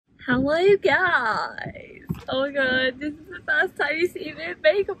Hello guys! Oh my god, this is the first time you see me with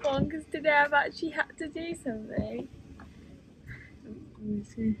makeup on because today I've actually had to do something.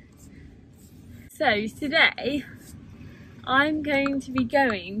 So today I'm going to be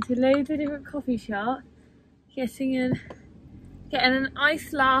going to loads of different coffee shops, getting an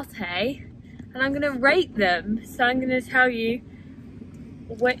iced latte, and I'm going to rate them. So I'm going to tell you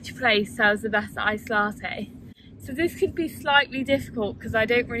which place sells the best iced latte. So this could be slightly difficult because I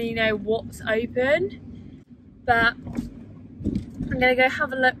don't really know what's open, but I'm gonna go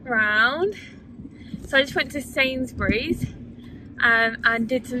have a look around. So I just went to Sainsbury's and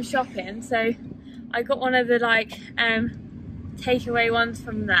did some shopping. So I got one of the takeaway ones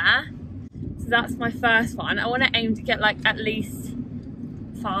from there. So that's my first one. I want to aim to get at least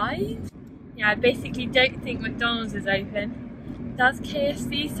 5. Yeah, I basically don't think McDonald's is open. Does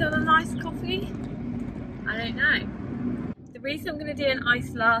KFC sell a nice coffee? I don't know. The reason I'm going to do an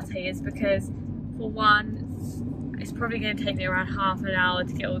iced latte is because, for one, it's probably going to take me around half an hour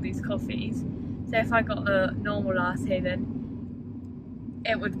to get all these coffees. So if I got a normal latte, then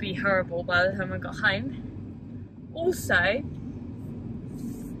it would be horrible by the time I got home. Also,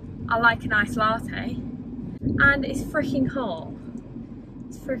 I like an iced latte, and it's freaking hot.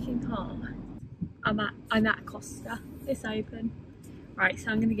 It's freaking hot. I'm at Costa. It's open. Right, so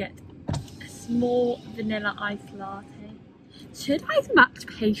I'm going to get small vanilla iced latte. Should I have mapped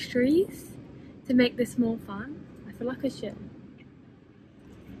pastries to make this more fun? I feel like I should.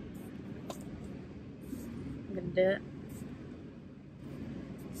 I'm gonna do it.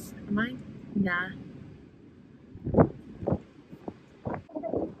 Am I? Nah.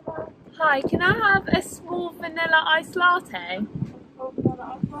 Hi, can I have a small vanilla iced latte?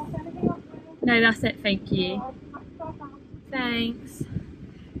 No, that's it, thank you. Thanks.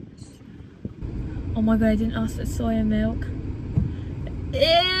 Oh my god, I didn't ask for soya milk.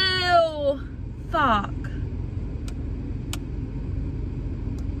 Ew! Fuck.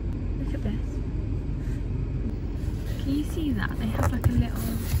 Look at this. Can you see that? They have like a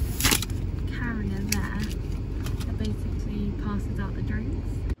little carrier there that basically passes out the drinks.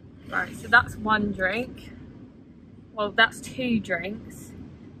 Right, so that's one drink. Well, that's 2 drinks.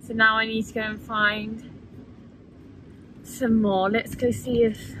 So now I need to go and find some more. Let's go see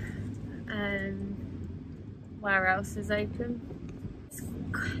if where else is open.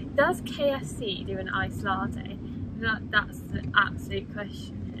 Does KFC do an iced latte? That's the absolute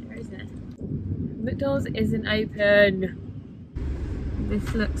question here, isn't it? McDonald's isn't open.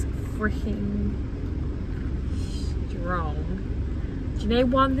 This looks freaking strong. Do you know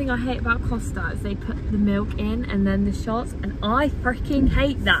one thing I hate about Costa is they put the milk in and then the shots, and I freaking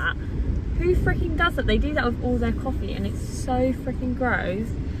hate that. Who freaking does that? They do that with all their coffee and it's so freaking gross.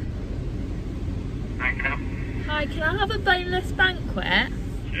 Hi, can I have a boneless banquet?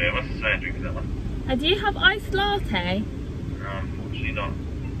 Yeah, what's the side drink for that one? Do you have iced latte? Unfortunately not.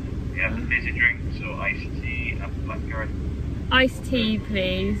 We have the fizzy drink, so iced tea and blackcurrant. Iced tea,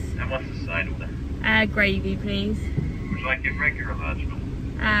 please. And what's the side order? Gravy, please. Would you like it regular or large milk?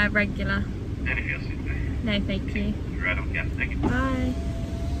 Regular. Anything else in there? No, thank you. Right, okay, thank you. Bye.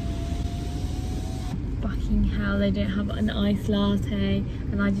 Fucking hell, they don't have an iced latte,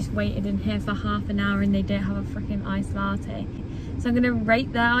 and I just waited in here for half an hour and they don't have a freaking iced latte. So I'm gonna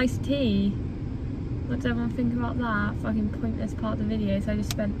rate their iced tea. What does everyone think about that? Fucking pointless part of the video, so I just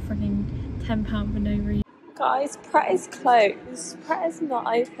spent freaking £10 for no reason. Guys, Pret is closed. Pret is not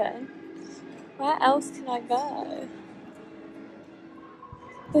open. Where else can I go?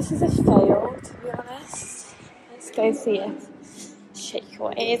 This is a fail, to be honest. Let's go see if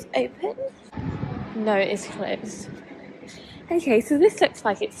Shakeaway is open. No, it is closed. Okay, so this looks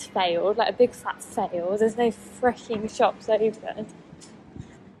like it's failed, like a big fat fail. There's no freaking shops open.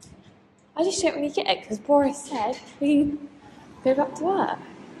 I just don't really get it because Boris said we can go back to work.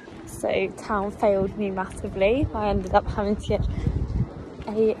 So town failed me massively. I ended up having to get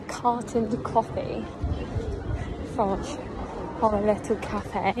a cartoned coffee from a little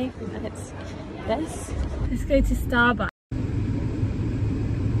cafe, and it's this. Let's go to Starbucks.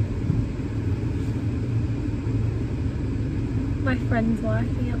 My friend's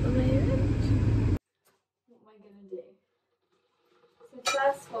working at the moment. What am I going to do? So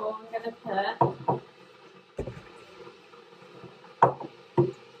first of all, I'm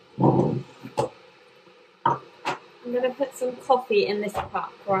going to put some coffee in this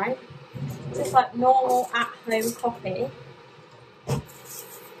cup, right? Just like normal at-home coffee. I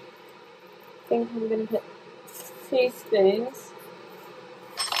think I'm going to put 2 spoons.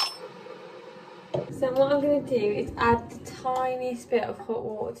 So what I'm going to do is add the tiniest bit of hot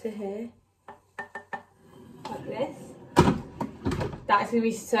water to here, like this. That's going to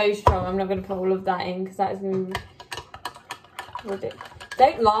be so strong. I'm not going to put all of that in because that is going to be ridiculous.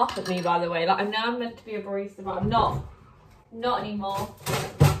 Don't laugh at me, by the way. Like, I know I'm meant to be a barista, but I'm not. Not anymore.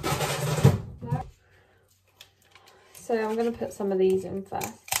 So I'm going to put some of these in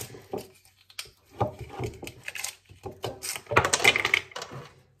first.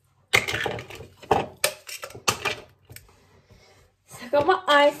 So I've got my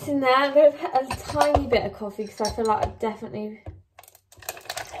ice in there. I'm going to put a tiny bit of coffee because I feel like I've definitely...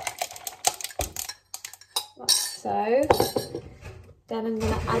 Like so. Then I'm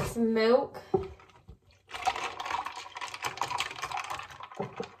going to add some milk.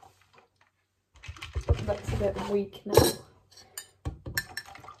 That's a bit weak now.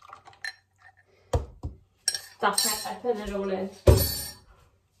 Stuff it, I put it all in.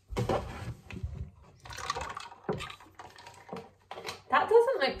 That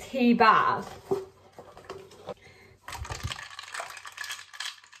doesn't look too bad.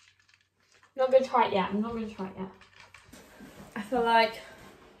 Not gonna try it yet, I'm not gonna try it yet. I feel like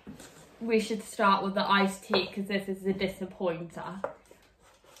we should start with the iced tea because this is a disappointer.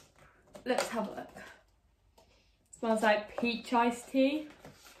 Let's have a look. Smells like peach iced tea.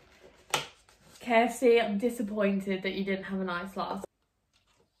 KFC, I'm disappointed that you didn't have an ice last.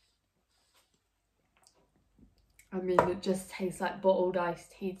 I mean, it just tastes like bottled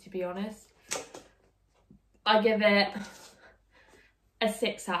iced tea, to be honest. I give it a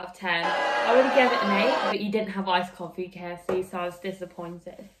 6 out of 10. I would have given it an 8, but you didn't have iced coffee, KFC, so I was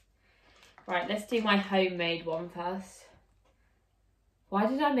disappointed. Right, let's do my homemade one first. Why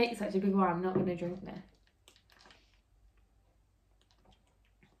did I make such a big one? I'm not going to drink this.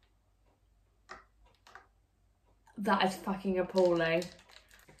 That is fucking appalling.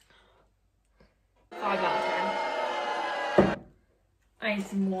 5 out of 10. I need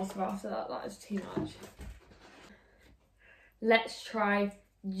some water after that. That is too much. Let's try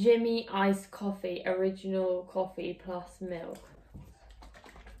Jimmy iced coffee, original coffee plus milk.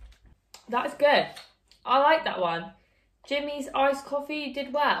 That is good. I like that one. Jimmy's iced coffee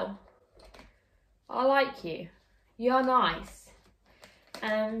did well. I like you. You're nice.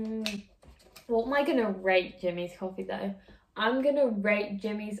 What am I going to rate Jimmy's coffee though? I'm going to rate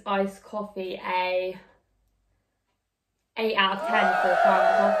Jimmy's iced coffee a 8 out of 10 for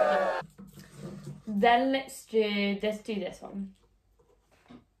private coffee. Then let's do this one.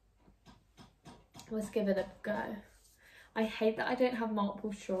 Let's give it a go. I hate that I don't have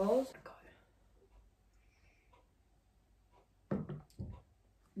multiple straws.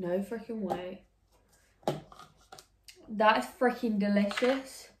 No freaking way. That is freaking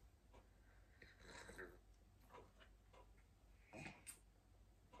delicious.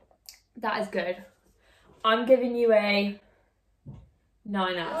 That is good. I'm giving you a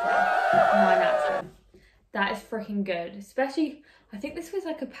 9 out of 10. 9 out of 10. That is freaking good. Especially, I think this was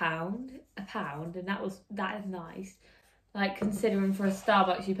like a pound, and that is nice. Like, considering for a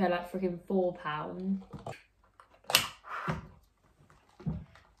Starbucks you pay like freaking £4.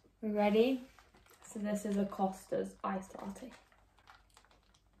 We ready? So this is a Costa's iced latte.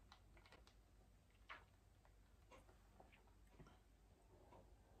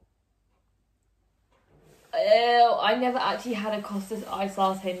 Ew, I never actually had a Costa's iced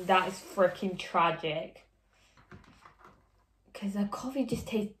latte and that is freaking tragic. Because the coffee just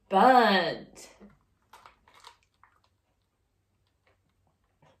tastes burnt.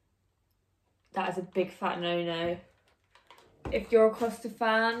 That is a big fat no-no. If you're a Costa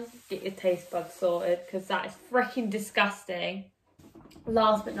fan, get your taste buds sorted because that is freaking disgusting.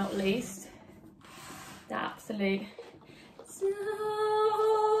 Last but not least, the absolute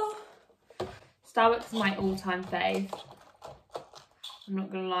Starbucks is my all-time fave. I'm not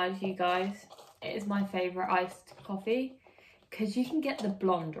gonna lie to you guys. It is my favourite iced coffee because you can get the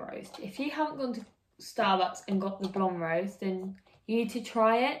blonde roast. If you haven't gone to Starbucks and got the blonde roast, then you need to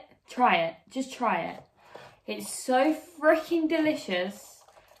try it. Try it. Just try it. It's so freaking delicious.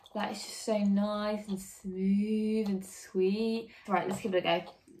 Like, it's just so nice and smooth and sweet. Right, let's give it a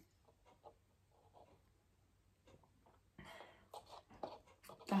go.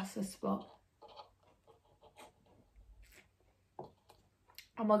 That's the spot.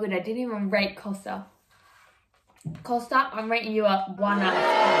 Oh my god, I didn't even rate Costa. Costa, I'm rating you a 1 out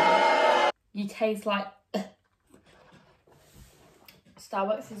of 10. You taste like...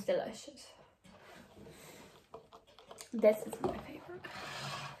 Starbucks is delicious. This is my favourite.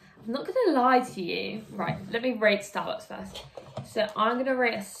 I'm not going to lie to you. Right, let me rate Starbucks first. So I'm going to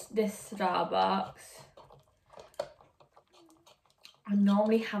rate this Starbucks. I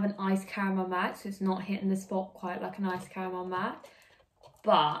normally have an iced caramel mat, so it's not hitting the spot quite like an iced caramel mat.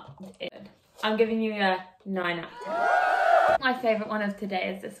 But I'm giving you a 9 out of My favourite one of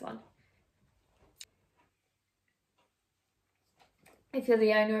today is this one. If you're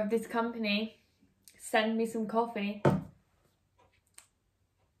the owner of this company, send me some coffee.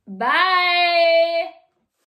 Bye!